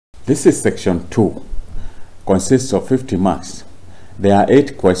This is section 2, consists of 50 marks. There are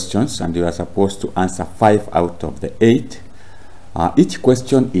 8 questions and you are supposed to answer 5 out of the 8. Each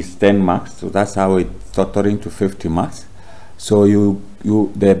question is 10 marks, so that's how it's totaling to 50 marks. So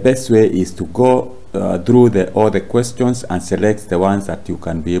the best way is to go through all the questions and select the ones that you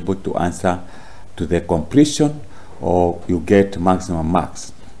can be able to answer to the completion, or you get maximum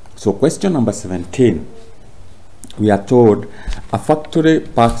marks. So question number 17, we are told a factory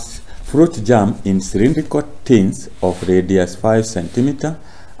packs fruit jam in cylindrical tins of radius 5 cm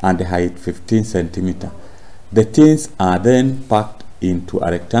and height 15 cm. The tins are then packed into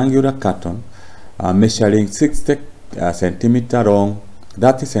a rectangular carton measuring 60 cm long,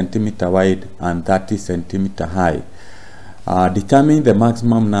 30 cm wide and 30 cm high. Determine the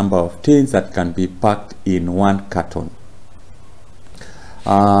maximum number of tins that can be packed in one carton.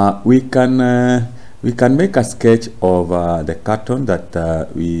 We can make a sketch of the carton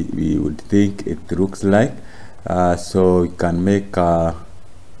that we would think it looks like. So we can make a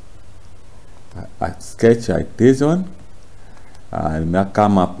sketch like this one and we'll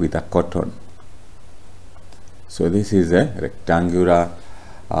come up with a carton. So this is a rectangular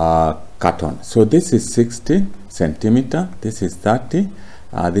carton. So this is 60 centimeter, this is 30,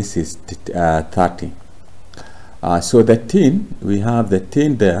 this is 30. So the tin, we have the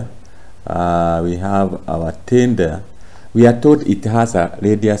tin there. We have our tin there. We are told it has a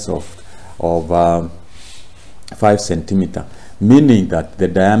radius of 5 centimeter, meaning that the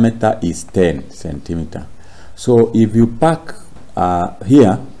diameter is 10 centimeter. So if you pack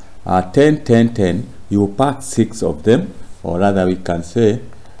here 10 10 10, you pack 6 of them, or rather we can say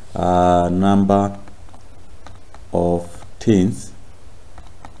number of tins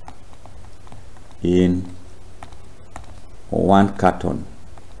in one carton.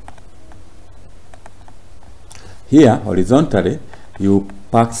 Here horizontally you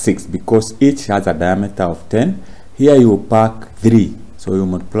pack 6 because each has a diameter of 10. Here you pack 3, so you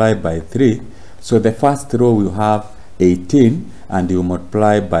multiply by 3. So the first row will have 18 and you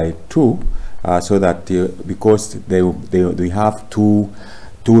multiply by 2, so that because they have two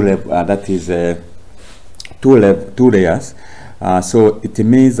layers, so it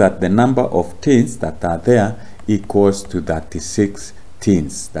means that the number of tins that are there equals to 36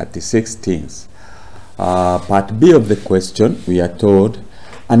 tins. 36 tins. Part B of the question, we are told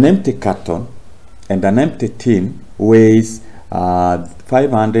an empty carton and an empty tin weighs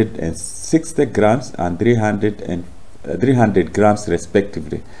 560 grams and 300 grams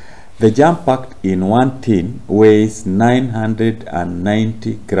respectively. The jam packed in one tin weighs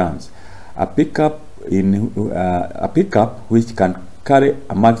 990 grams. A pickup which can carry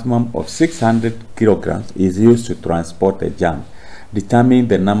a maximum of 600 kilograms is used to transport the jam. Determine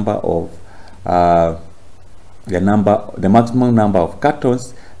the number of the maximum number of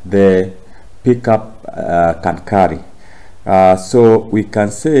cartons the pickup can carry. So we can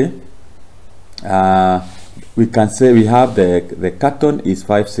say we have the carton is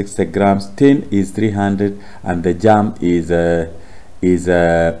 560 grams, tin is 300, and the jam is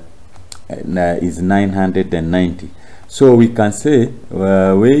 990. So we can say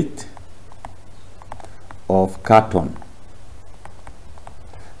weight of carton.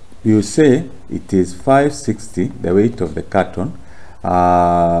 You say it is 560, the weight of the carton,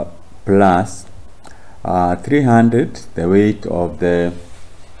 plus 300, the weight of the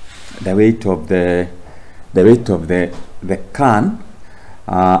can,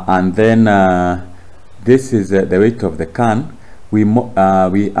 and then this is the weight of the can. We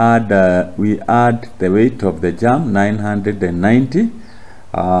add the weight of the jam, 990,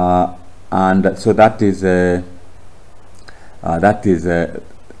 and so that is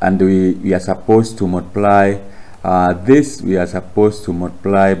and we are supposed to multiply this. We are supposed to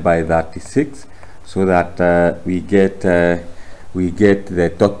multiply by 36, so that we get the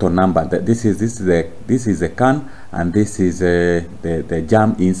total number. This is the can and this is the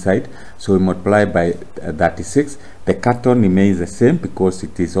jam inside. So we multiply by 36. The carton remains the same because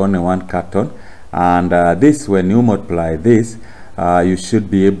it is only one carton, and this, when you multiply this, you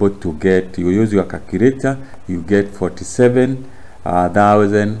should be able to get, you use your calculator, you get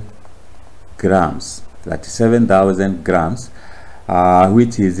 47,000 grams, 37,000 grams,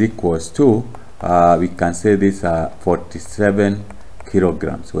 which is equals to, we can say this 47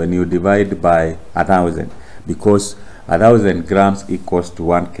 kilograms when you divide by 1,000, because 1,000 grams equals to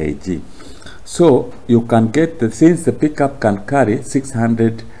 1 kg. So you can get since the pickup can carry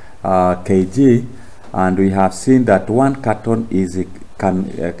 600 kg, and we have seen that one carton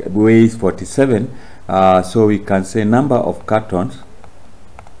weighs 47, so we can say number of cartons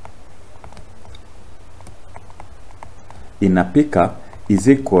in a pickup is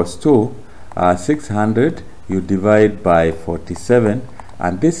equals to 600 you divide by 47,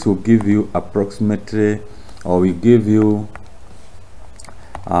 and this will give you approximately, or will give you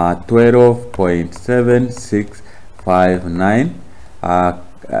 12.7659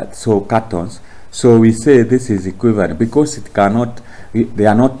 so cartons. So we say this is equivalent because it cannot, they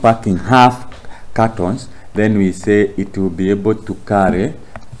are not packing half cartons, then we say it will be able to carry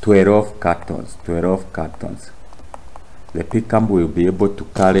 12 cartons. The pickup will be able to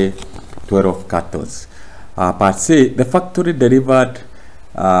carry 12 cartons. Per se, the factory delivered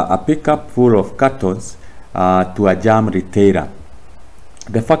a pickup full of cartons to a jam retailer.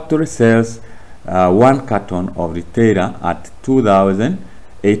 The factory sells 1 carton of retailer at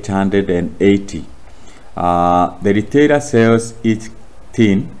 2,880. The retailer sells each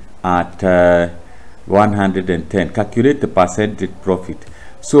tin at 110. Calculate the percentage profit.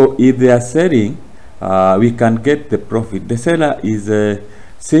 So if they are selling, we can get the profit. The seller is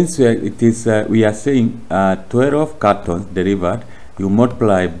since it is we are saying 12 cartons delivered, you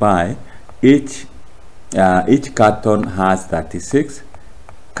multiply by each carton has 36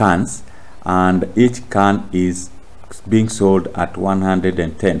 cans, and each can is being sold at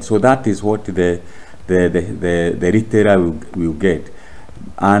 110. So that is what the retailer will get,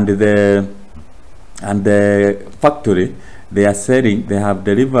 and the factory, they are selling, they have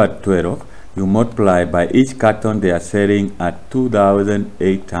delivered 12. You multiply by each carton, they are selling at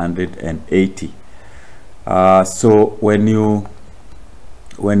 2,880. So when you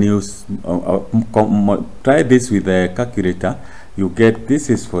try this with the calculator, you get, this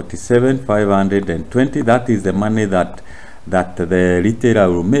is 47,520. That is the money that the retailer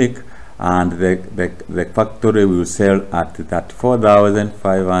will make, and the factory will sell at that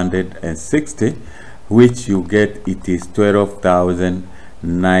 4,560, which you get, it is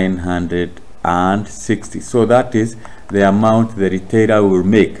 12,960. So that is the amount the retailer will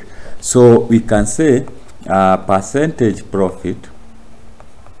make. So we can say percentage profit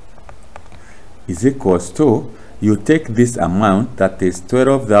is equals to, you take this amount, that is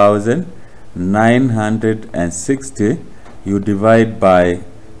 12,960, you divide by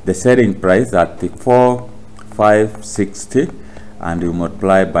the selling price at the 4,560, and you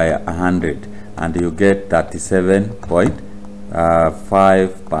multiply by 100, and you get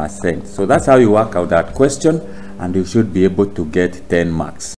 37.5%. So that's how you work out that question, and you should be able to get 10 marks.